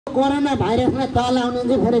Corona भाइरसलाई तल आउने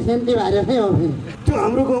चाहिँ फेरि सेन्टी भाइरसै हो। त्यो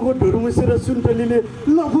हाम्रो गाउँको ढुरमुस र सुन्तलीले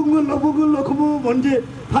लफुङ्गो लफुङ्गो लखमो भन्थे,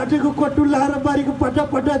 फाटेको कट्टु लाएर बारीको पट्टा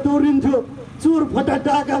पट्टा दौडिन्थ्यो, चोर फटा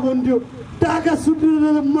टाका भन्थ्यो, टाका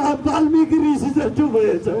सुटेर वाल्मिकी ऋषि जस्तो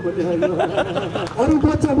भएछ भने अरू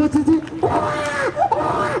बच्चा बच्ची चाहिँ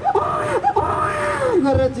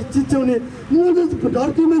गरेर चिच्याउने। म त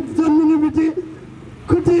धरतीमा जन्मिने बित्तिकै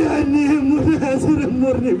कति आने मर्ने हाँसेर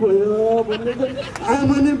मर्ने भयो भन्ने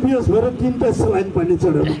आमा नै बेहोस भएर 3टा सलाइन पानी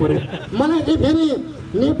चढाउनु पर्यो। मलाई चाहिँ फेरि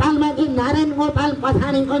नेपालमा चाहिँ नारायण गोपाल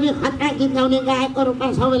पछाडिको चाहिँ खतरा गीत गाउने गायकको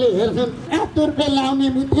रूपमा सबैले हेर्छन्। तुर्पे लाउने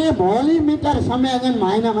मिठे भोलि मिटर संयोजन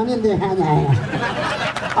भएन भने देखा जाए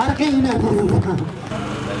अर्कै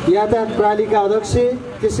यातायात प्रणालीका अध्यक्ष,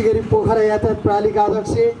 त्यसै गरी पोखरा यातायात प्रणालीका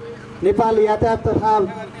अध्यक्ष, नेपाल यातायात तथा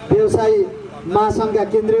व्यवसायी महासङ्घका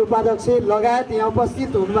केन्द्रीय उपाध्यक्ष लगायत यहाँ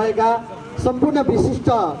उपस्थित हुनुभएका सम्पूर्ण विशिष्ट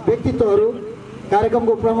व्यक्तित्वहरू,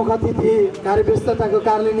 कार्यक्रमको प्रमुख अतिथि कार्यव्यस्तताको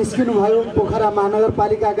कारणले निस्किनुभयो पोखरा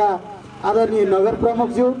महानगरपालिकाका आदरणीय नगर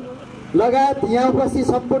प्रमुखज्यू लगायत यहाँ उपस्थित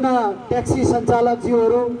सम्पूर्ण ट्याक्सी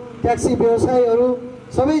सञ्चालकज्यूहरू, ट्याक्सी व्यवसायीहरू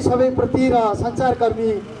सबैप्रति र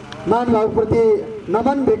सञ्चारकर्मी महानुभावप्रति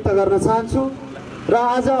नमन व्यक्त गर्न चाहन्छु। र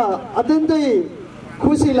आज अत्यन्तै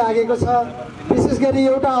खुसी लागेको छ, विशेष गरी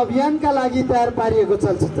एउटा अभियानका लागि तयार पारिएको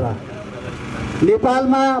चलचित्र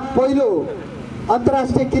नेपालमा पहिलो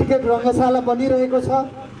अन्तर्राष्ट्रिय क्रिकेट रङ्गशाला बनिरहेको छ,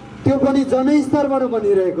 त्यो पनि जनस्तरबाट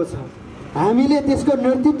बनिरहेको छ। हामीले त्यसको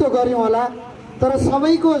नेतृत्व गर्यौँ होला, तर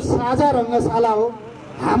सबैको साझा रङ्गशाला हो,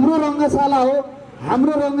 हाम्रो रङ्गशाला हो,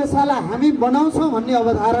 हाम्रो रङ्गशाला हामी बनाउँछौँ भन्ने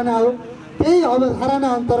अवधारणा हो। त्यही अवधारणा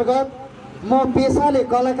अन्तर्गत म पेसाले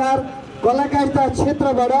कलाकारिता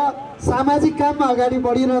क्षेत्रबाट सामाजिक काममा अगाडि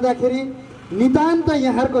बढिरहँदाखेरि नितान्त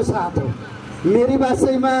यहाँहरूको साथ हो। मेरी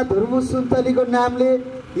वास्तैमा धुर्मुस सुन्तलीको नामले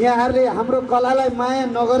यहाँहरूले हाम्रो कलालाई माया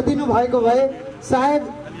नगरिदिनु भएको भए सायद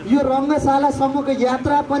यो रङ्गशालासम्मको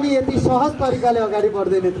यात्रा पनि यति सहज तरिकाले अगाडि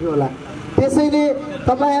बढ्दैन थियो होला। त्यसैले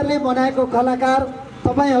तपाईँहरूले बनाएको कलाकार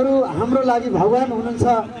तपाईँहरू हाम्रो लागि भगवान हुनुहुन्छ।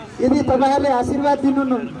 यदि तपाईँहरूले आशीर्वाद दिनु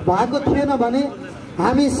भएको थिएन भने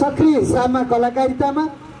हामी सक्रिय हिसाबमा कलाकारितामा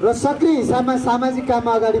र सक्रिय हिसाबमा सामाजिक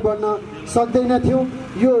काममा अगाडि बढ्न सक्दैनथ्यौँ।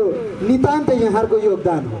 यो नितान्त यहाँहरूको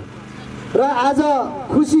योगदान हो र आज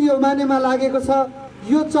खुसी यो मानेमा लागेको छ।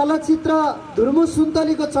 यो चलचित्र धुर्मुस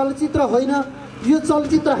सुन्तलीको चलचित्र होइन, यो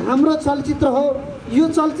चलचित्र हाम्रो चलचित्र हो। यो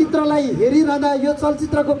चलचित्रलाई हेरिरहँदा, यो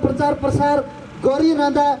चलचित्रको प्रचार प्रसार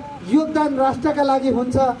गरिरहँदा योगदान राष्ट्रका लागि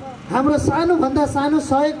हुन्छ। हाम्रो सानोभन्दा सानो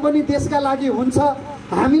सहयोग पनि देशका लागि हुन्छ।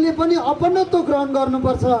 हामीले पनि अपनत्व ग्रहण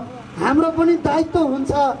गर्नुपर्छ, हाम्रो पनि दायित्व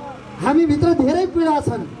हुन्छ। हामीभित्र धेरै पीडा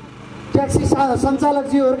छन्, ट्याक्सी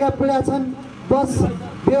सञ्चालकज्यूहरूका पीडा छन्, बस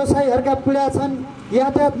व्यवसायीहरूका पीडा छन्,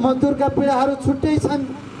 यातायात मजदुरका पीडाहरू छुट्टै छन्,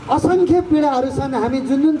 असङ्ख्य पीडाहरू छन्। हामी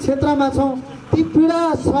जुन जुन क्षेत्रमा छौँ ती पीडा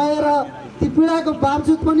सहेर, ती पीडाको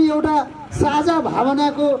बावजुद पनि एउटा साझा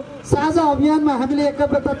भावनाको साझा अभियानमा हामीले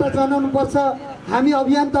एकबद्धता जनाउनुपर्छ, हामी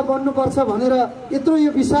अभियन्ता बन्नुपर्छ भनेर यत्रो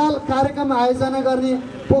यो विशाल कार्यक्रम आयोजना गर्ने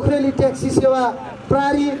पोखरेली ट्याक्सी सेवा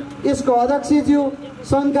प्रहरी, यसको अध्यक्षज्यू,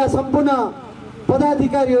 सङ्घका सम्पूर्ण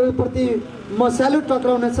पदाधिकारीहरूप्रति म स्यालुट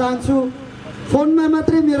टक्राउन चाहन्छु। फोनमा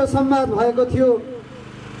मात्रै मेरो संवाद भएको थियो,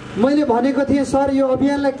 मैले भनेको थिएँ सर यो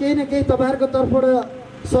अभियानलाई केही न केही तपाईँहरूको तर्फबाट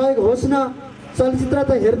सहयोग होस् न, चलचित्र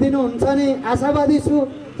त हेरिदिनुहुन्छ नि, आशावादी छु,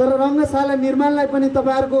 तर रङ्गशाला निर्माणलाई पनि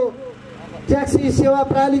तपाईँहरूको ट्याक्सी सेवा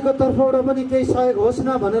प्रणालीको तर्फबाट पनि केही सहयोग होस्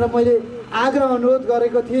न भनेर मैले आग्रह अनुरोध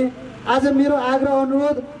गरेको थिएँ। आज मेरो आग्रह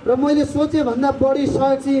अनुरोध र मैले सोचे भन्दा बढी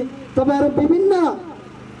सहयोग चाहिँ तपाईँहरू विभिन्न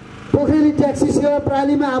पोखरेली ट्याक्सी सेवा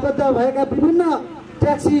प्रणालीमा आबद्ध भएका विभिन्न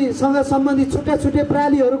ट्याक्सीसँग सम्बन्धित छुट्टा छुट्टै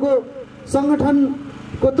प्रणालीहरूको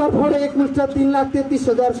सङ्गठनको तर्फबाट एकमुष्ट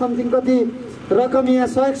 3,33,000 समथिङ कति रकम यहाँ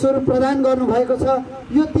सहयोग स्वरूप प्रदान गर्नुभएको छ।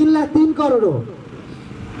 यो 3,03 करोड हो।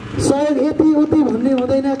 सहयोग यति उति भन्ने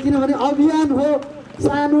हुँदैन, किनभने अभियान हो,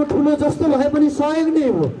 सानो ठुलो जस्तो भए पनि सहयोग नै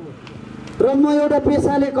हो। र म एउटा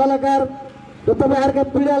पेसाले कलाकार र तपाईँहरूका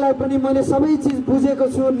पीडालाई पनि मैले सबै चिज बुझेको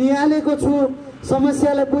छु, निहालेको छु,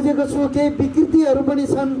 समस्यालाई बुझेको छु। केही विकृतिहरू पनि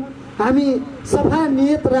छन्, हामी सफा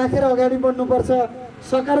नियत राखेर अगाडि बढ्नुपर्छ,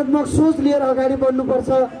 सकारात्मक सोच लिएर अगाडि बढ्नुपर्छ।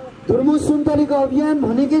 धुर्मुस सुन्तलीको अभियान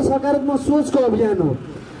भनेकै सकारात्मक सोचको अभियान हो।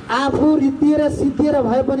 आफू रित्तिएर सिद्धिएर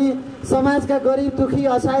भए पनि समाजका गरिब दुखी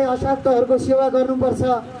असहाय अशक्तहरूको सेवा गर्नुपर्छ।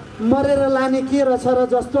 मरेर लाने के रहेछ र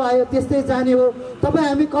जस्तो आयो त्यस्तै जाने हो। तपाईँ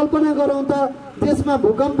हामी कल्पना गरौँ त देशमा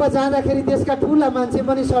भूकम्प जाँदाखेरि देशका ठुला मान्छे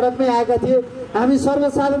पनि सडकमै आएका थिए, हामी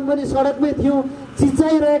सर्वसाधारण पनि सडकमै थियौँ,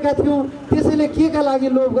 चिच्याइरहेका थियौँ। त्यसैले के का लागि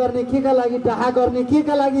लोभ गर्ने, के का लागि डाहा गर्ने, के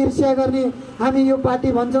का लागि ईर्ष्या गर्ने, हामी यो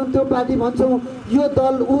पार्टी भन्छौँ त्यो पार्टी भन्छौँ, यो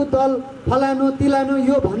दल ऊ दल फलानु तिलानु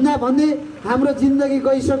यो भन्दा भन्दै हाम्रो जिन्दगी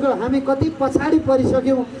गइसक्यो। हामी कति पछाडि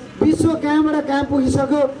परिसक्यौँ। विश्व कहाँबाट कहाँ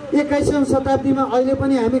पुगिसक्यो। 21औं शताब्दीमा अहिले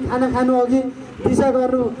पनि हामी खाना खानु अघि, दिशा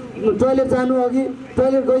गर्नु, टोइलेट जानु अघि,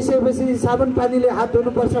 टोइलेट गइसकेपछि साबुन पानीले हात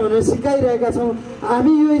धुनुपर्छ भनेर सिकाइरहेका छौँ।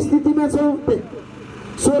 हामी यो स्थितिमा छौँ।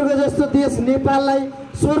 स्वर्ग जस्तो देश नेपाललाई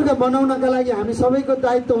स्वर्ग बनाउनका लागि हामी सबैको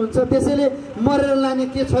दायित्व हुन्छ। त्यसैले मरेर लाने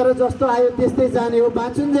के छ र जस्तो आयो त्यस्तै जाने हो।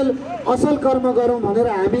 बाँचुन्जेल असल कर्म गरौँ भनेर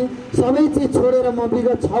हामी सबै चिज छोडेर म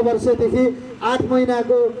विगत 6 वर्षदेखि 8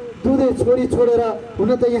 महिनाको दुधे छोरी छोडेर, हुन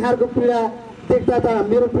त यहाँहरूको पीडा देख्दा त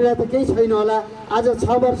मेरो पीडा त केही छैन होला। आज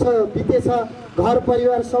 6 वर्ष बितेछ, घर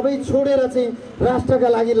परिवार सबै छोडेर चाहिँ राष्ट्रका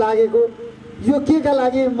लागि लागेको। यो के का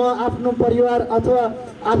लागि? म आफ्नो परिवार अथवा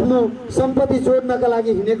आफ्नो सम्पत्ति जोड्नका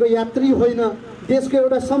लागि हिँडेको यात्री होइन। देशको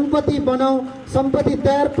एउटा सम्पत्ति बनाऊ, सम्पत्ति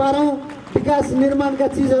तयार पारौँ। विकास निर्माणका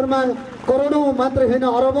चिजहरूमा करोडौँ मात्र होइन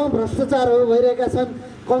अरबौँ भ्रष्टाचारहरू भइरहेका छन्।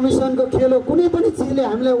 कमिसनको खेल हो। कुनै पनि चिजले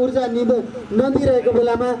हामीलाई ऊर्जा नदिइरहेको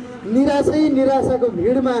बेलामा निराशाको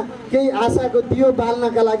भिडमा केही आशाको दियो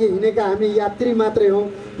बाल्नका लागि हिँडेका हामी यात्री मात्रै हौँ।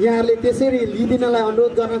 यहाँहरूले त्यसरी लिदिनलाई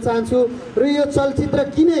अनुरोध गर्न चाहन्छु। र यो चलचित्र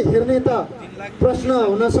किन हेर्ने त प्रश्न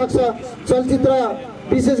हुनसक्छ। चलचित्र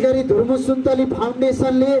विशेष गरी धुर्मुस सुन्तली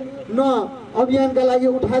फाउन्डेसनले न अभियानका लागि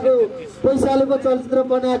उठाएको पैसाले पो चलचित्र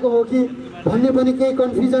बनाएको हो कि भन्ने पनि केही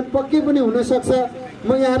कन्फ्युजन पक्कै पनि हुनसक्छ।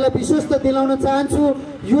 म यहाँलाई विश्वस्त दिलाउन चाहन्छु,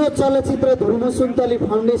 यो चलचित्र धुर्मुस सुन्तली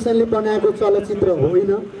फाउन्डेसनले बनाएको चलचित्र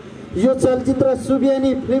होइन। यो चलचित्र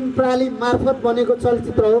सुबियानी फिल्म प्राली मार्फत बनेको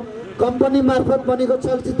चलचित्र हो, कम्पनी मार्फत बनेको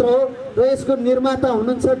चलचित्र हो। र यसको निर्माता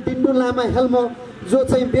हुनुहुन्छ डिन्डु लामा हेल्मो, जो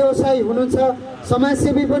चाहिँ व्यवसायी हुनुहुन्छ,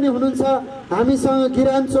 समाजसेवी पनि हुनुहुन्छ। हामीसँग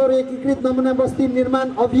गिरानचोर एकीकृत नमुना बस्ती निर्माण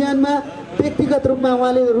अभियानमा व्यक्तिगत रूपमा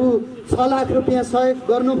उहाँले रु 6 लाख रुपियाँ सहयोग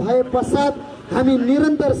गर्नुभए पश्चात हामी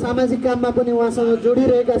निरन्तर सामाजिक काममा पनि उहाँसँग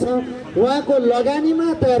जोडिरहेका छौँ। उहाँको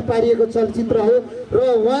लगानीमा तयार पारिएको चलचित्र हो र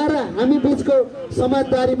उहाँ र हामी बिचको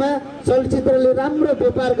समझदारीमा चलचित्रले राम्रो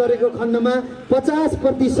व्यापार गरेको खण्डमा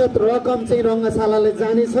 50% रकम चाहिँ रङ्गशालाले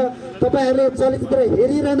जानेछ। तपाईँहरूले चलचित्र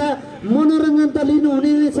हेरिरहँदा मनोरञ्जन त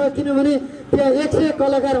लिनुहुने नै छ, किनभने त्यहाँ 100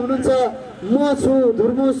 कलाकार हुनुहुन्छ। म छु,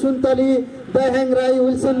 धुर्मुस सुन्तली, दयाहाङ राई,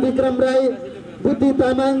 विल्सन विक्रम राई, बुद्धि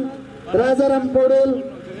तामाङ, राजाराम पौडेल,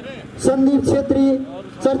 सन्दीप छेत्री,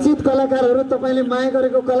 चर्चित कलाकारहरू, तपाईँले माया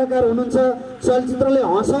गरेको कलाकार हुनुहुन्छ। चलचित्रले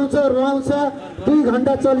हँसाउँछ, रुवाउँछ। 2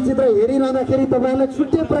 घण्टा चलचित्र हेरिरहँदाखेरि तपाईँलाई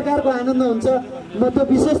छुट्टै प्रकारको आनन्द हुन्छ। म त्यो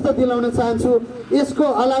विश्वस्त दिलाउन चाहन्छु। यसको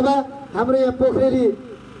अलावा हाम्रो यहाँ पोखरेली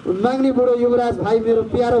माग्ने बुढो युवराज भाइ, मेरो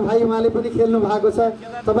प्यारो भाइ, उहाँले पनि खेल्नु भएको छ।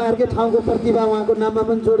 तपाईँहरूकै ठाउँको प्रतिभा, उहाँको नाममा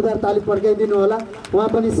पनि जोरदार ताली पड्काइदिनु होला। उहाँ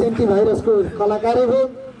पनि सेन्टी भाइरसको कलाकारै हो।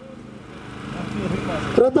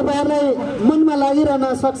 र तपाईँहरूलाई मनमा लागिरहन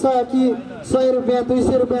सक्छ कि 100 रुपियाँ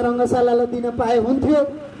 200 रुपियाँ रङ्गशालालाई दिन पाए हुन्थ्यो,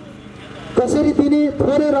 कसरी दिने,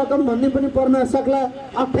 थोरै रकम भन्ने पनि पर्न सक्ला,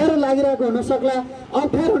 अप्ठ्यारो लागिरहेको हुन सक्ला।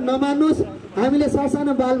 अप्ठ्यारो नमान्नुहोस्। हामीले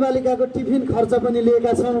सासानो बालबालिकाको टिफिन खर्च पनि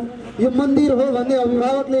लिएका छौँ। यो मन्दिर हो भन्दै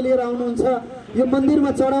अभिभावकले लिएर आउनुहुन्छ। यो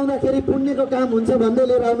मन्दिरमा चढाउँदाखेरि पुण्यको काम हुन्छ भन्दै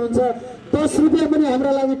लिएर आउनुहुन्छ। 10 रुपियाँ पनि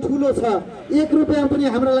हाम्रा लागि ठुलो छ, 1 रुपियाँ पनि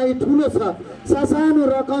हाम्रा लागि ठुलो छ। सासानो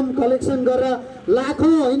रकम कलेक्सन गरेर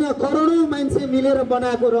लाखौँ होइन करोडौँ मान्छे मिलेर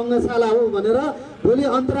बनाएको रङ्गशाला हो भनेर भोलि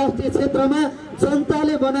अन्तर्राष्ट्रिय क्षेत्रमा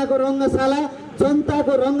जनताले बनाएको रङ्गशाला,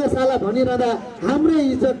 जनताको रङ्गशाला भनिरहँदा हाम्रै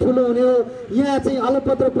इज्जत ठुलो हुने हो। यहाँ चाहिँ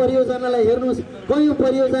अलपत्र परियोजनालाई हेर्नुहोस्, कयौँ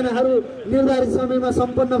परियोजनाहरू निर्धारित समयमा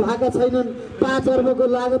सम्पन्न भएका छैनन्। 5 अर्बको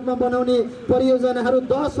लागतमा बनाउने परियोजनाहरू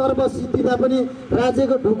 10 अर्ब सिद्धिँदा पनि,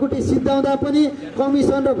 राज्यको ढुकुटी सिद्धाउँदा पनि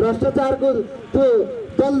कमिसन र भ्रष्टाचारको त्यो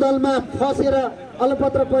दलदलमा फसेर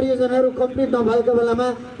अलपत्र परियोजनाहरू कम्प्लिट नभएको बेलामा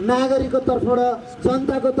नागरिकको तर्फबाट,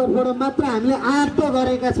 जनताको तर्फबाट मात्र हामीले आँट त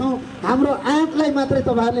गरेका छौँ। हाम्रो आँटलाई मात्रै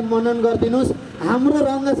तपाईँहरूले मनन गरिदिनुहोस्। हाम्रो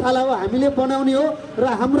रङ्गशाला हो, हामीले बनाउने हो र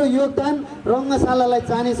हाम्रो योगदान रङ्गशालालाई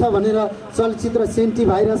जानेछ भनेर चलचित्र सेन्टी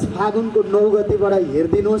भाइरस फागुनको 9 गतिबाट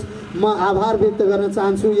हेरिदिनुहोस्। म आभार व्यक्त गर्न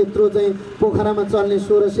चाहन्छु। यत्रो चाहिँ पोखरामा चल्ने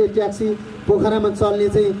 1600 ट्याक्सी, पोखरामा चल्ने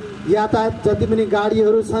चाहिँ यातायात जति पनि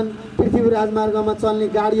गाडीहरू छन्, पृथ्वी राजमार्गमा चल्ने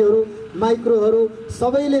गाडीहरू, माइक्रोहरू,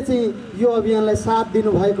 सबैले चाहिँ यो अभियानलाई साथ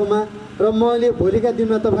दिनुभएकोमा र मैले भोलिका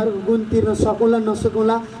दिनमा तपाईँहरूको गुण तिर्न सकौँला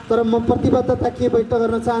नसकौँला, तर म प्रतिबद्धता के व्यक्त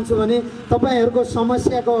गर्न चाहन्छु भने तपाईँहरूको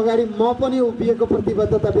समस्याको अगाडि म पनि उभिएको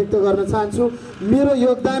प्रतिबद्धता व्यक्त गर्न चाहन्छु। मेरो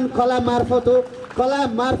योगदान कला मार्फत हो। कला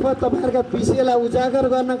मार्फत तपाईँहरूका विषयलाई उजागर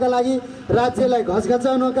गर्नका लागि, राज्यलाई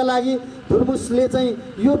घचघचाउनका लागि धुर्मुसले चाहिँ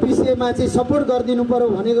यो विषयमा चाहिँ सपोर्ट गरिदिनु पर्यो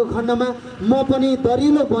भनेको खण्डमा म पनि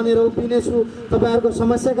दरिलो बनेर उभिनेछु तपाईँहरूको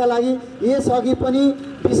समस्याका लागि। यसअघि पनि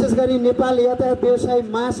विशेष गरी नेपाल यातायात व्यवसाय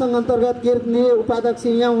महासङ्घ अन्तर्गत केन्द्रीय उपाध्यक्ष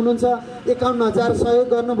यहाँ हुनुहुन्छ, 51,000 सहयोग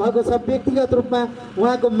गर्नुभएको छ। व्यक्तिगत रूपमा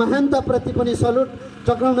उहाँको महानताप्रति पनि सल्युट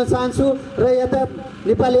टक्राउन चाहन्छु। र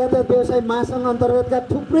नेपाल यातायात व्यवसाय महासङ्घ अन्तर्गतका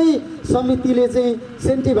थुप्रै समितिले चाहिँ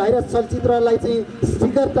सेन्टी भाइरस चलचित्रलाई चाहिँ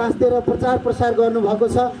स्टिकर टाँसिदिएर प्रचार प्रसार गर्नुभएको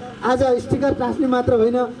छ। आज स्टिकर टाँस्ने मात्र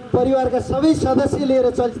होइन, परिवारका सबै सदस्य लिएर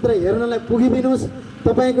चलचित्र हेर्नलाई पुगिदिनुहोस्।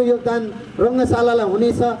 तपाईँको योगदान रङ्गशालालाई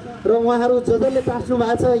हुनेछ र उहाँहरू जसले टाँस्नु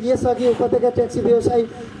भएको छ। यसअघि उपत्यका ट्याक्सी व्यवसाय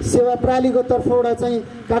सेवा प्रणालीको तर्फबाट चाहिँ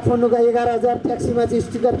काठमाडौँका 11,000 ट्याक्सीमा चाहिँ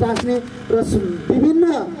स्टिकर टाँस्ने र विभिन्न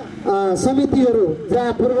समितिहरू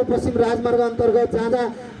जहाँ पूर्व पश्चिम राजमार्ग अन्तर्गत जहाँ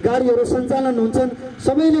गाडीहरू सञ्चालन हुन्छन्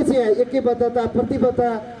सबैले चाहिँ एकबद्धता, प्रतिबद्धता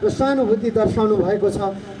र सहानुभूति दर्शाउनु भएको छ।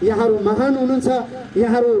 यहाँहरू महान हुनुहुन्छ।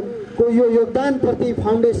 यहाँहरूको यो योगदानप्रति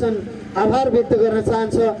फाउन्डेसन आभार व्यक्त गर्न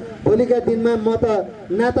चाहन्छ। भोलिका दिनमा म त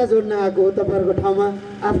नाता जोड्न आएको हो तपाईँहरूको ठाउँमा।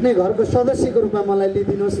 आफ्नै घरको सदस्यको रूपमा मलाई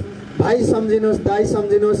लिइदिनुहोस्, भाइ सम्झिनुहोस्, दाइ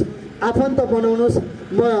सम्झिनुहोस्, आफन्त बनाउनुहोस्।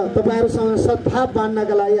 म तपाईँहरूसँग सद्भाव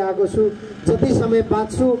बाँड्नका लागि आएको छु। जति समय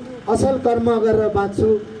बाँच्छु असल कर्म गरेर बाँच्छु,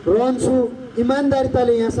 रहन्छु।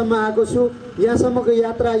 इमान्दारिताले यहाँसम्म आएको छु। यहाँसम्मको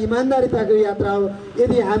यात्रा इमान्दारिताको यात्रा हो।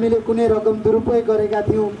 यदि हामीले कुनै रकम दुरुपयोग गरेका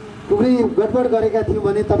थियौँ, कुनै गडबड गरेका थियौँ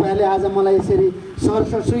भने तपाईँहरूले आज मलाई यसरी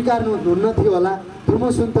सहर्ष स्वीकार्नु हुन्न थियो होला।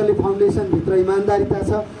 धुर्मुस सुन्तली फाउन्डेसनभित्र इमान्दारिता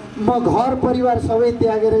छ। म घर परिवार सबै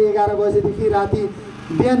त्यागेर 11 बजेदेखि राति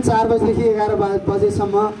बिहान 4 बजेदेखि 11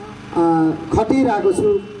 बजेसम्म खटिरहेको छु।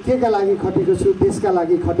 के का लागि खटेको छु? देशका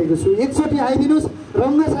लागि खटेको छु। एकचोटि आइदिनुहोस्,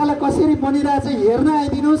 रङ्गशाला कसरी बनिरहेछ हेर्न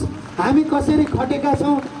आइदिनुहोस्। हामी कसरी खटेका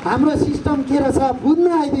छौँ, हाम्रो सिस्टम के रहेछ बुझ्न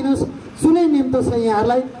आइदिनुहोस्। सुनै निम्तो छ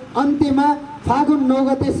यहाँहरूलाई। अन्त्यमा फागुन 9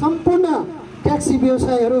 गते सम्पूर्ण ट्याक्सी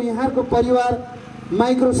व्यवसायहरू यहाँहरूको परिवार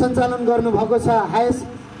माइक्रो सञ्चालन गर्नुभएको छ, हायस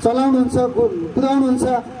चलाउनुहुन्छ, कुदाउनुहुन्छ।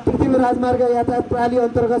 पृथ्वी राजमार्ग यातायात प्रणाली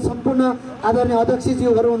अन्तर्गत सम्पूर्ण आदरणीय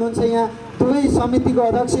अध्यक्षज्यूहरू हुनुहुन्छ, यहाँ दुवै समितिको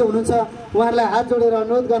अध्यक्ष हुनुहुन्छ। उहाँहरूलाई हात जोडेर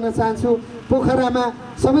अनुरोध गर्न चाहन्छु, पोखरामा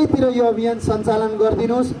सबैतिर यो अभियान सञ्चालन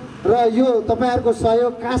गरिदिनुहोस् र यो तपाईँहरूको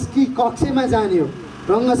सहयोग कास्की कक्षमा जाने हो।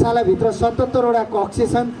 रङ्गशालाभित्र 77वटा कक्ष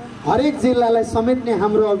छन्। हरेक जिल्लालाई समेट्ने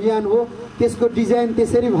हाम्रो अभियान हो। त्यसको डिजाइन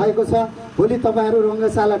त्यसरी भएको छ। भोलि तपाईँहरू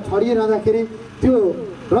रङ्गशाला ठडिरहँदाखेरि त्यो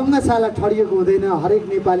रङ्गशाला ठडिएको हुँदैन, हरेक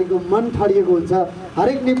नेपालीको मन ठडिएको हुन्छ,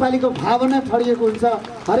 हरेक नेपालीको भावना ठडिएको हुन्छ,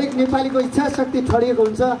 हरेक नेपालीको इच्छा शक्ति ठडिएको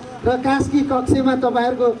हुन्छ। र कास्की कक्षमा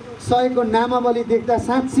तपाईँहरूको सहयोगको नामावली देख्दा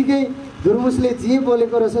साँच्चीकै धुर्मुसले जे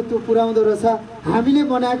बोलेको रहेछ त्यो पुर्याउँदो रहेछ। हामीले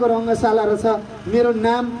बनाएको रङ्गशाला रहेछ। मेरो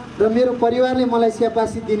नाम र मेरो परिवारले मलाई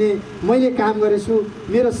स्याबासी दिने मैले काम गरेछु।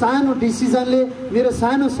 मेरो सानो डिसिजनले, मेरो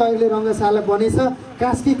सानो सहयोगले रङ्गशाला बनेछ।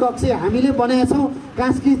 कास्की कक्ष हामीले बनाएछौँ,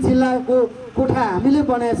 कास्की जिल्लाको कोठा हामीले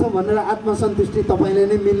बनाएछौँ भनेर आत्मसन्तुष्टि तपाईँले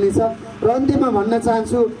नै मिल्नेछ। र अन्त्यमा भन्न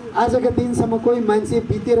चाहन्छु, आजका दिनसम्म कोही मान्छे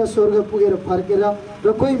बितेर स्वर्ग पुगेर फर्केर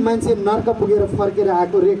र कोही मान्छे नर्क पुगेर फर्केर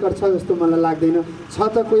आएको रेकर्ड छ जस्तो मलाई लाग्दैन। छ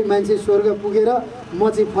त कोही मान्छे स्वर्ग पुगेर म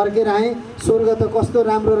चाहिँ फर्केर आएँ। स्वर्ग त कस्तो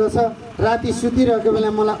राम्रो रहेछ। राति सुतिरहेको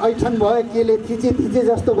बेला मलाई ऐठन भयो, केले थिचे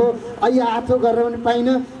जस्तो भयो। ऐया आथो गरेर पनि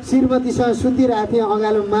पाइनँ। श्रीमतीसँग सुतिरहेको थिएँ,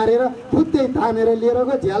 अँगालो मारेर फुत्तै तानेर लिएर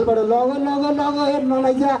गयो। झ्यालबाट लग हेर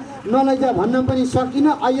नलैजा भन्न पनि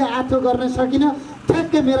सकिनँ, ऐया आथो गर्न सकिनँ।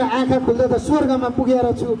 ठ्याक्कै मेरो आँखा खुल्दा त स्वर्गमा पुगेर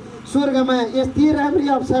छु। स्वर्गमा यति राम्री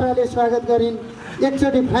अप्सराले स्वागत गरिन्।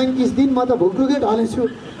 एकचोटि फ्ल्याङ किस दिन म त भुकढुकै ढलेछु।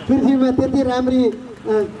 पृथ्वीमा त्यति राम्री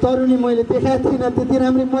तरुणी मैले देखाएको थिइनँ, त्यति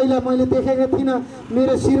राम्री महिला मैले देखेको थिइनँ।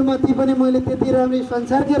 मेरो श्रीमती पनि मैले त्यति राम्री,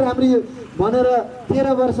 संसारकै राम्री भनेर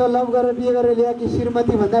 13 वर्ष लभ गरेर बिहे गरेर ल्याएकी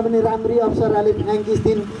श्रीमती भन्दा पनि राम्री अप्सराले फ्ल्याङ किस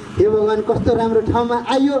दिन। हे भगवान्, कस्तो राम्रो ठाउँमा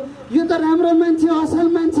आइयो। यो त राम्रो मान्छे, असल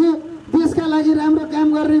मान्छे, देशका लागि राम्रो काम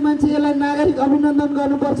गर्ने मान्छे, यसलाई नागरिक अभिनन्दन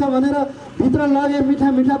गर्नुपर्छ भनेर भित्र लगे।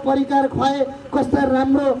 मिठा परिकार खुवाए। कस्तो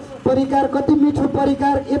राम्रो परिकार, कति मिठो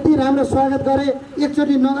परिकार, यति राम्रो स्वागत गरे।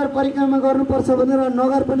 एकचोटि नगर परिक्रमा गर्नुपर्छ भनेर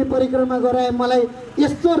नगर पनि परिक्रमा गराए। मलाई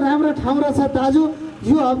यस्तो राम्रो ठाउँ रहेछ दाजु,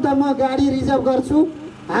 यो हप्ता म गाडी रिजर्भ गर्छु,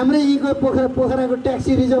 हाम्रै यहीँको पोखराको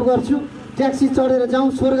ट्याक्सी रिजर्भ गर्छु, ट्याक्सी चढेर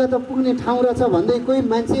जाउँ, स्वर्ग त पुग्ने ठाउँ रहेछ भन्दै कोही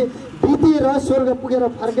मान्छे बितेर स्वर्ग पुगेर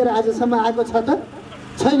फर्केर आजसम्म आएको छ त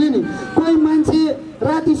छैन नि। कोही मान्छे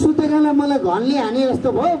राति सुतेकालाई मलाई घनले हाने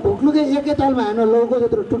जस्तो भयो, भुक्नुकै एकैतालमा हान्यो, लौको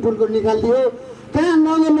जत्रो टुटुलको निकालिदियो। कहाँ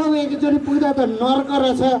लगे एकचोटि पुग्दा त नर्क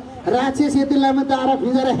रहेछ राक्षस यति लामो दारा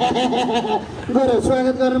फिजेर गएर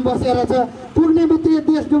स्वागत गर्न बसेर छ पुग्ने बित्तिकै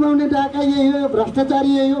देश डुबाउने डाका यही हो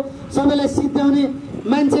भ्रष्टाचारी यही हो सबैलाई सिद्ध्याउने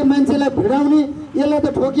मान्छेलाई भिडाउने यसलाई त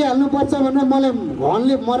ठोकिहाल्नुपर्छ भनेर मलाई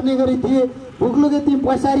घनले मर्ने गरी थिए भुक्लुके तिमी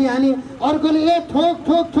पछाडि हाने अर्कोले ए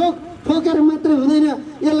ठोकेर मात्रै हुँदैन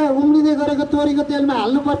यसलाई उम्लिँदै गरेको तोरीको तेलमा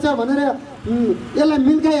हाल्नुपर्छ भनेर यसलाई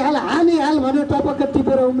मिल्काइहाल हालिहाल भनेर टपक्क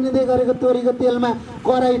टिपेर उम्लिँदै गरेको तोरीको तेलमा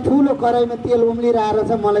कराई ठुलो कराईमा तेल उम्लिरहेर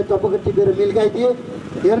छ मलाई टपक्क टिपेर मिल्काइदिए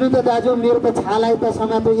हेर्नु त दाजु मेरो त छालाई त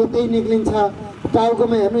समातो यतै निक्लिन्छ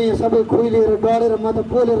टाउकोमा हेर्नु यहाँ सबै खुइलिएर डढेर म त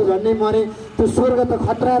पोलेर झन्डै मरेँ त्यो स्वर्ग त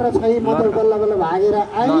खतरा र छै म त बल्ल बल्ल भागेर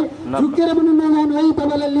आएँ झुकेर पनि नजानु है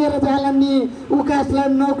तपाईँलाई लिएर जाला नि उकासलाई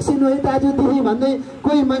नोक्सिनु है दाजु दिदी भन्दै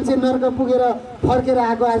कोही मान्छे नर्क पुगेर फर्केर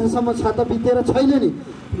आएको आजसम्म छ त बितेर छैन नि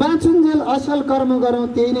बाँचुन्जेल असल कर्म गरौँ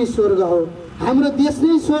त्यही नै स्वर्ग हो हाम्रो देश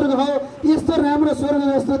नै स्वर्ग हो यस्तो राम्रो स्वर्ग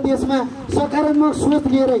जस्तो देशमा सकारात्मक सोच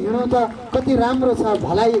लिएर हिँडौँ त कति राम्रो छ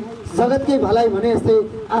भलाइ जगतकै भलाइ भने जस्तै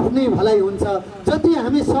आफ्नै भलाइ हुन्छ जति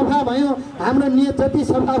हामी सफा भयौँ हाम्रो नियत जति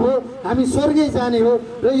सफा हो हामी स्वर्गै जाने हो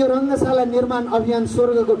र यो रङ्गशाला निर्माण अभियान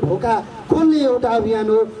स्वर्गको ढोका खोल्ने एउटा अभियान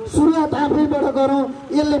हो सुरुवात आफैबाट गरौँ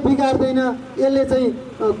यसले बिगार्दैन यसले चाहिँ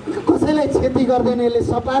कसैलाई क्षति गर्दैन यसले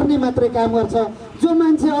सपार्ने मात्रै काम गर्छ जो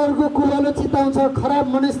मान्छे अरूको कुललो चिताउँछ खराब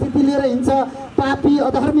मनस्थिति लिएर हिँड्छ पापी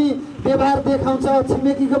अधर्मी व्यवहार देखाउँछ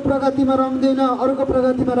छिमेकीको प्रगतिमा रम्दैन अरूको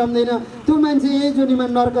प्रगतिमा रम्दैन त्यो मान्छे यही जुनीमा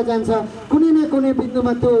नर्क जान्छ कुनै न कुनै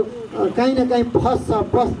बिन्दुमा त्यो काहीँ न काहीँ फस्छ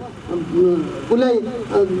उसलाई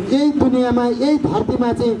यही दुनियाँमा यही धरतीमा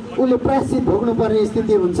चाहिँ उसले प्रायश्चित भोग्नुपर्ने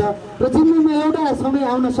स्थिति हुन्छ र जिन्दगीमा एउटा समय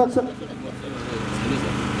आउन सक्छ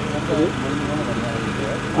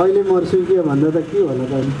अहिले मर्छु के भन्दा त के होला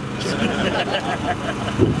त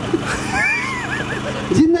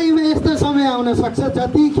जिन्दगीमा यस्तो समय आउन सक्छ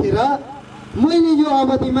जतिखेर मैले यो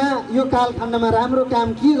अवधिमा यो कालखण्डमा राम्रो काम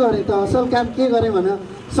के गरेँ त असल काम के गरेँ भनेर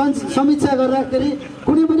समीक्षा गर्दाखेरि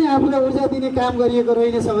कुनै पनि आफूलाई ऊर्जा दिने काम गरिएको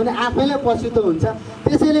रहेनछ भने आफैलाई पछुतो हुन्छ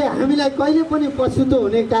त्यसैले हामीलाई कहिले पनि पछुतो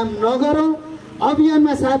हुने काम नगरौँ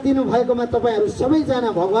अभियानमा साथ दिनुभएकोमा तपाईँहरू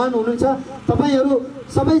सबैजना भगवान हुनुहुन्छ तपाईँहरू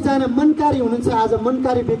सबैजना मनकारी हुनुहुन्छ आज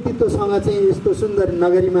मनकारी व्यक्तित्वसँग चाहिँ यस्तो सुन्दर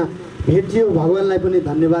नगरीमा भेटियो भगवानलाई पनि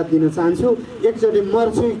धन्यवाद दिन चाहन्छु एकचोटि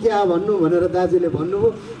मर्छु क्या भन्नु भनेर दाजुले भन्नुभयो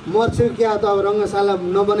मर्छु क्या त अब रङ्गशाला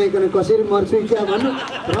नबनाइकन कसरी मर्छु क्या भन्नु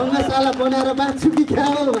रङ्गशाला बनाएर बाँच्छु कि क्या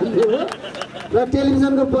हो भन्ने हो र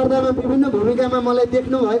टेलिभिजनको पर्दामा विभिन्न भूमिकामा मलाई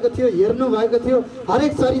देख्नु भएको थियो हेर्नु भएको थियो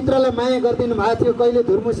हरेक चरित्रलाई माया गरिदिनु भएको थियो कहिले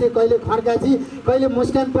धुर्मुसे कहिले खड्काजी कहिले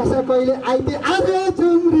मुस्कान पासा कहिले आइते आज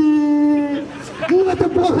चुम्री म त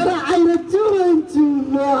पोखरा आएर चुम्छु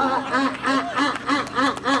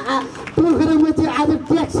पोखरामा चाहिँ आज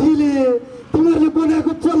ट्याक्सीले तिमीहरूले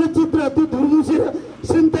बनाएको चलचित्र त्यो धुर्मुसे र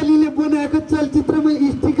सुन्तलीले बनाएको चलचित्रमा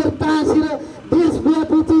स्टिकर टाँसेर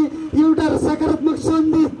देशव्यापी चाहिँ एउटा सकारात्मक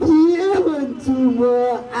सन्देश दिए भन्छु म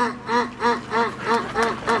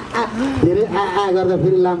धेरै गर्दा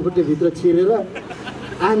फेरि लामखुट्टे भित्र छिरेर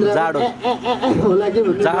आन्द्रा होला कि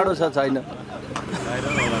जाडो छ छैन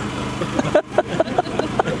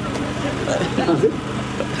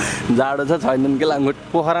जाडो छ छैनन् कि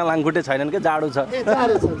पोखरा लाङखुट्टे छैनन् कि जाडो छ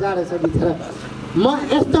जाडो छ भित्र म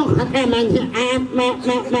यस्तो खतरा मान्छे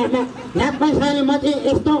यहाँ पैसाले म चाहिँ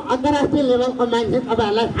यस्तो अन्तर्राष्ट्रिय लेभलको मान्छे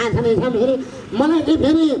तपाईँहरूलाई थाहा छँदैछ फेरि मलाई चाहिँ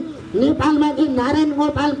फेरि नेपालमा चाहिँ नारायण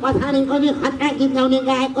गोपाल पठानीको चाहिँ खतरा गीत गाउने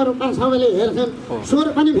गायकको रूपमा सबैले हेर्छन् स्वर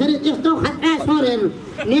पनि फेरि त्यस्तो खतरा स्वर हेर्नु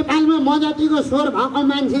नेपालमा म जतिको स्वर भएको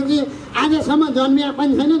मान्छे चाहिँ आजसम्म जन्मिया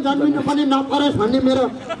पनि छैन जन्मिनु पनि नपरोस् भन्ने मेरो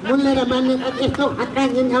मूल्य र मान्यता त्यस्तो खतरा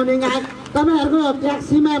गीत गाउने गायक तपाईँहरूको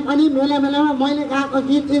ट्याक्सीमा पनि मेला मेलामा मैले गाएको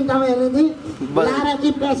गीत चाहिँ तपाईँहरूले चाहिँ लाएर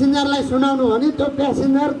चाहिँ प्यासेन्जरलाई सुनाउनु भने त्यो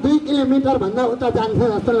प्यासेन्जर 2 किलोमिटरभन्दा उता जान्छ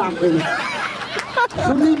जस्तो लाग्दैन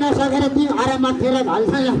सुन्नै नसकेर ती अरामतिर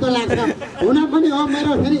ढल्छ जस्तो लाग्छ हुन पनि हो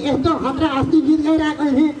मेरो फेरि यस्तो खतरा अस्ति गीत गाइरहेको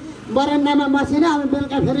थिएँ बरन्डामा बसेर अब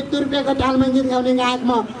बेलुका फेरि तुर्पेको तालमा गीत गाउने गायक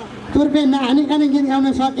म तुर्पे नहानिकन गीत गाउन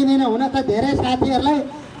सकिँदैन हुन त धेरै साथीहरूलाई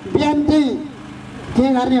बिहान चाहिँ के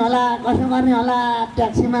गर्ने होला कसो गर्ने होला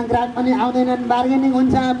ट्याक्सीमा ग्राहक पनि आउँदैनन् बार्गेनिङ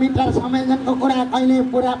हुन्छ मिटर समायोजनको कुरा कहिले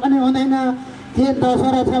पुरा पनि हुँदैन के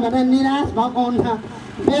दोस्रो छ भने निराश भएको हुन्छ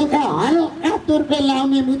बेलुका हल्का तुर्पे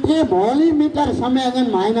लाउने मित्र भोलि मिटर समायोजन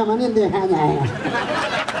भएन भने देखा जाए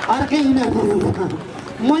अर्कै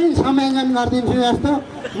मै समायोजन गरिदिन्छु जस्तो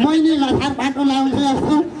मैले लथार बाटो लाउँछु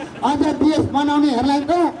जस्तो अझ देश बनाउनेहरूलाई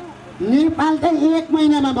त नेपाल त 1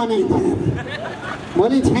 महिनामा बनाइन्छ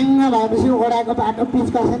भोलि छ्याङ्ग भएपछि ओडाको बाटो पिच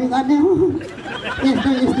कसरी गर्ने हो यस्तो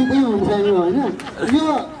स्थिति हुन्छ यो होइन यो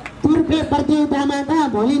तुर्पे प्रतियोगितामा त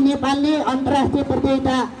भोलि नेपालले अन्तर्राष्ट्रिय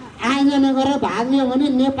प्रतियोगिता आयोजना गरेर भाग लियो भने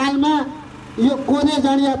नेपालमा यो कोने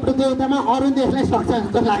जडिया प्रतियोगितामा अरू देशले सक्छ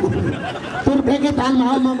जस्तो लाग्दैन। तुर्फेकै तालमा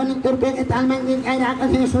हो, म पनि तुर्फेकै तालमा गीत गाइरहेको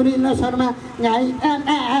थिएँ सुरिलो स्वरमा। गाई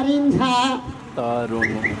हारिन्छ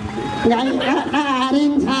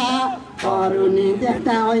हारिन्छ अरूनी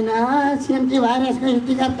देख्दा होइन, सेन्टी भाइरसको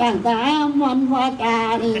स्टिकर काट्दा मन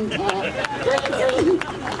बटारिन्छ।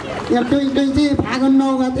 यो टुई चाहिँ फागुन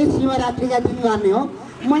 9 गते शिवरात्रिका दिन गर्ने हो।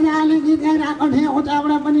 मजाले गीत गाइरहेको थिएँ,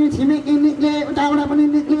 उताबाट पनि छिमेकी निक्ले, उताबाट पनि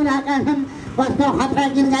निक्लिरहेका छन्। कस्तो खतरा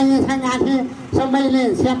गीत गाइएछ गाथे, सबैले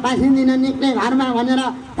स्यापासी दिन निक्ले घरमा भनेर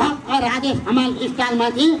ठक्क राजेश हमाल स्टाइलमा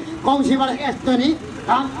चाहिँ कौसीबाट यस्तो नि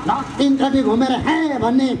 3 घुमेर हे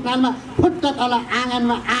भन्ने स्टाइलमा फुट्ट तल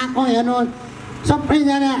आँगनमा आएको हेर्नुहोस्।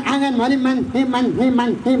 सबैजना आँगनभरि मान्छे मान्छे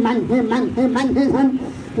मान्छे मान्छे मान्छे मान्छे छन्।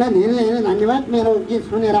 ल धेरै धेरै धन्यवाद मेरो गीत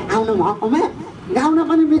सुनेर आउनु भएकोमा। गाउन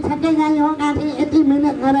पनि बिछट्टै गायो गाथे, यति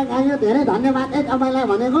मिहिनेत गरेर गायो। धेरै धन्यवाद है तपाईँलाई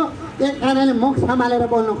भनेको। एक कारणले मुख सम्हालेर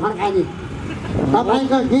बोल्नु खड्काजी।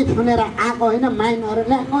 तपाईँको गीत सुनेर आएको होइन,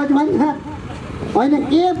 माइनहरूले कोच भन्छ होइन।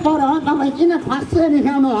 के पर तपाईँ किन फस्दै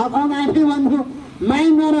देखाउनु भएको गाथे भन्नु।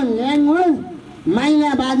 माइनर ल्याङ्ग्वेज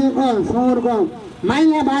माइला बाजेको सुँगुरको,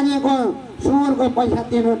 माइला बाजेको सुँगुरको पैसा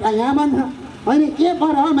तिर्नु त यहाँ भन्छ होइन। के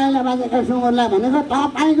पर हो माइला बाजेको सुँगुरलाई भनेको,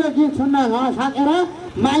 तपाईँको गीत सुन्न नसकेर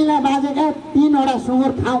माइला बाजेका 3वटा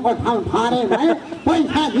सुँगुर ठाउँको ठाउँ ठहरे भए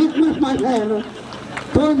पैसा जित्नुहोस् मान्छेहरू।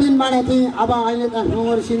 त्यो दिनबाट चाहिँ अब अहिले त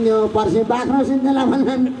सुँगुर सिन्ध्यो, पर्सि बाख्रो सिन्धेला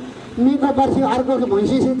भन्छन्, निको पर्सि अर्को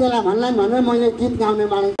भैँसी सिन्धेला भन्लान् भनेर मैले गीत गाउने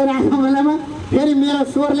बाँडेको राखेको बेलामा फेरि मेरो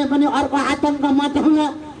स्वरले पनि अर्को आतङ्क मचाउला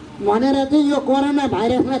भनेर चाहिँ यो कोरोना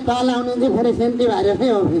भाइरसलाई तलाउने चाहिँ फेरि सेन्टी भाइरसै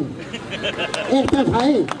हो। फेरि यस्तो छ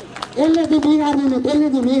है, यसले चाहिँ बिगार्दैन, त्यसले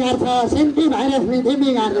चाहिँ बिगार्छ, सेन्टी भाइरसले चाहिँ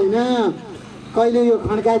बिगार्दैन। कहिले यो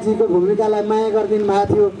खड्काजीको भूमिकालाई माया गरिदिनु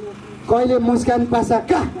भएको थियो, कहिले मुस्कान पासा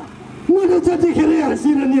कहाँ मैले जतिखेर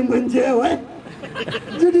हाँसिरहने मान्छे हो है,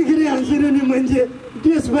 जतिखेर हाँसिरहने मान्छे।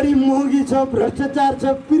 देशभरि महँगी छ, भ्रष्टाचार छ,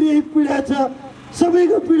 पीडा छ,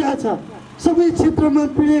 सबैको पीडा छ, सबै क्षेत्रमा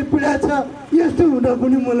पीडा छ। यस्तो हुँदा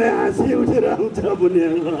पनि मलाई हाँसी उठेर आउँछ भने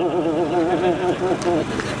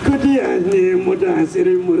कति हाँस्ने, म त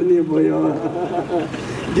हाँसेरै मर्ने भयो।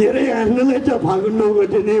 धेरै हाँस्नलाई त फागुन 9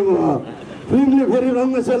 गते नै भयो। फिल्मले फेरि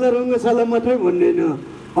रङ्गशाला मात्रै भन्दैन,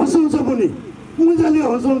 हँसाउँछ पनि, मजाले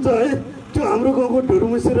हँसाउँछ है। त्यो हाम्रो गाउँको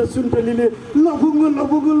धुर्मुस र सुन्तलीले लफुङ्गो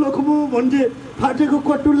लफुङ्गो लखुमो भन्थे, फाटेको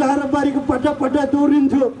कट्टु लाएर बारीको पटा पटा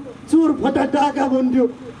दौडिन्थ्यो, चोर फटा डाका भन्थ्यो।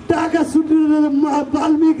 डाका सुटेर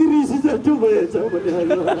वाल्मिकी ऋषि जस्तो भएछ भने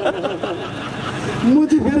म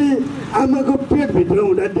चाहिँ फेरि आमाको पेटभित्र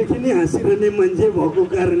हुँदादेखि नै हाँसिरहने मान्छे भएको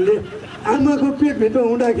कारणले आमाको पेटभित्र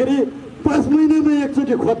हुँदाखेरि 5 महिनामा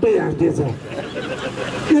एकचोटि खट्टै हाँस्दैछ।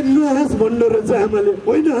 नहाँस भन्नु रहेछ आमाले,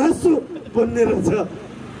 होइन हाँस्छु भन्ने रहेछ।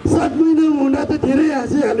 7 महिनामा हुँदा त धेरै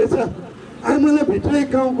हाँसिहालेछ। आमालाई भित्रै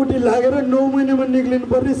गाउँकुटी लागेर 9 महिनामा निक्लिनु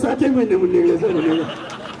पर्ने 7 महिनामा निक्लेछ भनेर।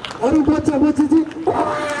 अरू बच्चा चाहिँ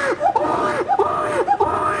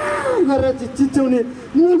गरेर चिच्याउने,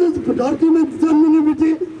 म त धर्तीमा जन्मिने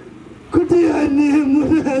बित्तिकै कति हान्ने, म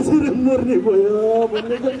हाँसेर मर्ने भयो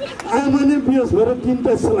भनेको। आमा नै बेहोस भएर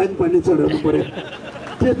 3टा सलाइन पानी चढाउनु पर्यो।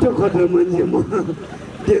 त्यस्तो खतरा मान्छे म।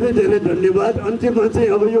 धेरै धेरै धन्यवाद। अन्त्यमा चाहिँ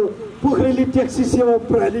अब यो पोखरेली ट्याक्सी सेवा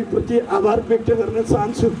प्रणालीप्रति आभार व्यक्त गर्न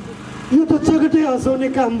चाहन्छु। यो त जगतै हँसाउने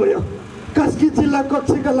काम भयो। कास्की जिल्ला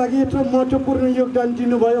कक्षका लागि यत्रो महत्त्वपूर्ण योगदान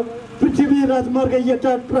दिनुभयो पृथ्वी राजमार्ग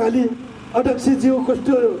यातायात प्रणाली अध्यक्षज्यू।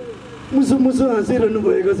 कस्तो मुसु मुसु हाँसिरहनु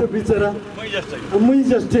भएको छ बिचरा, मै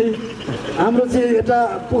जस्तै। हाम्रो चाहिँ यता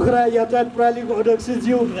पोखरा यातायात प्रणालीको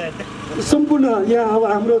अध्यक्षज्यू, सम्पूर्ण यहाँ अब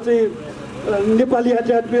हाम्रो चाहिँ नेपाली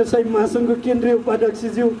यातायात व्यवसायी महासङ्घको केन्द्रीय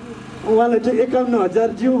उपाध्यक्षज्यू, उहाँलाई चाहिँ 51,000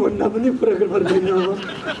 ज्यू भन्दा पनि फरक पर्दैन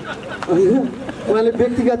होइन। उहाँले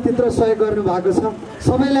व्यक्तिगत त्यत्रो सहयोग गर्नुभएको छ।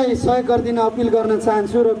 सबैलाई सहयोग गरिदिन अपिल गर्न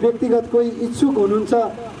चाहन्छु र व्यक्तिगत कोही इच्छुक हुनुहुन्छ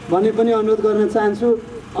भने पनि अनुरोध गर्न चाहन्छु।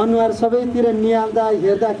 अनुहार सबैतिर निहाल्दा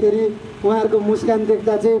हेर्दाखेरि उहाँहरूको मुस्कान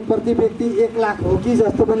देख्दा चाहिँ प्रति व्यक्ति 1 लाख हो कि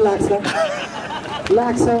जस्तो पनि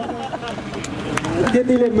लाग्छ।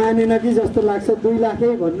 त्यतिले मानेन कि जस्तो लाग्छ। 2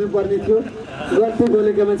 लाखै भन्नुपर्ने थियो, गल्ती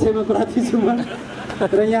बोलेकोमा क्षमा प्रार्थी छु म।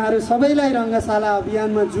 र यहाँहरू सबैलाई रङ्गशाला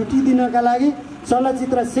अभियानमा जुटिदिनका लागि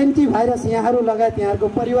चलचित्र सेन्टी भाइरस यहाँहरू लगायत यहाँहरूको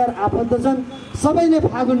परिवार आफन्तजन सबैले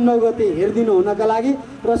फागुन 9 गते हेरिदिनु हुनका लागि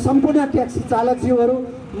र सम्पूर्ण ट्याक्सी चालकज्यूहरू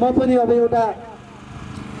म पनि अब एउटा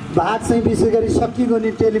भाग चाहिँ विशेष गरी सकिएको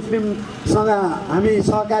नि टेलिफिल्मसँग हामी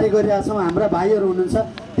सहकारी गरिरहेका छौँ। हाम्रा भाइहरू हुनुहुन्छ,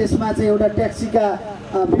 त्यसमा चाहिँ एउटा ट्याक्सीका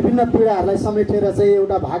विभिन्न पीडाहरूलाई समेटेर चाहिँ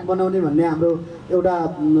एउटा भाग बनाउने भन्ने हाम्रो एउटा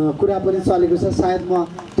कुरा पनि चलेको छ। सायद म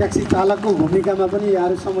ट्याक्सी चालकको भूमिकामा पनि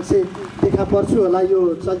यहाँहरू समक्ष देखा पर्छु होला यो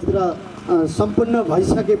चलचित्र सम्पूर्ण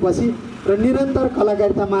भइसकेपछि। र निरन्तर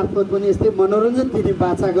कलाकारिता मार्फत पनि यस्तै मनोरञ्जन दिने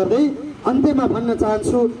बाचा गर्दै अन्त्यमा भन्न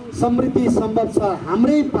चाहन्छु, समृद्धि सम्भव छ,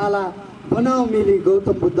 हाम्रै पाला, बनाऊ मिली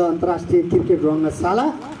गौतम बुद्ध अन्तर्राष्ट्रिय क्रिकेट रङ्गशाला,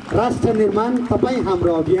 राष्ट्र निर्माण तपाईँ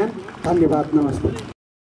हाम्रो अभियान। धन्यवाद, नमस्ते।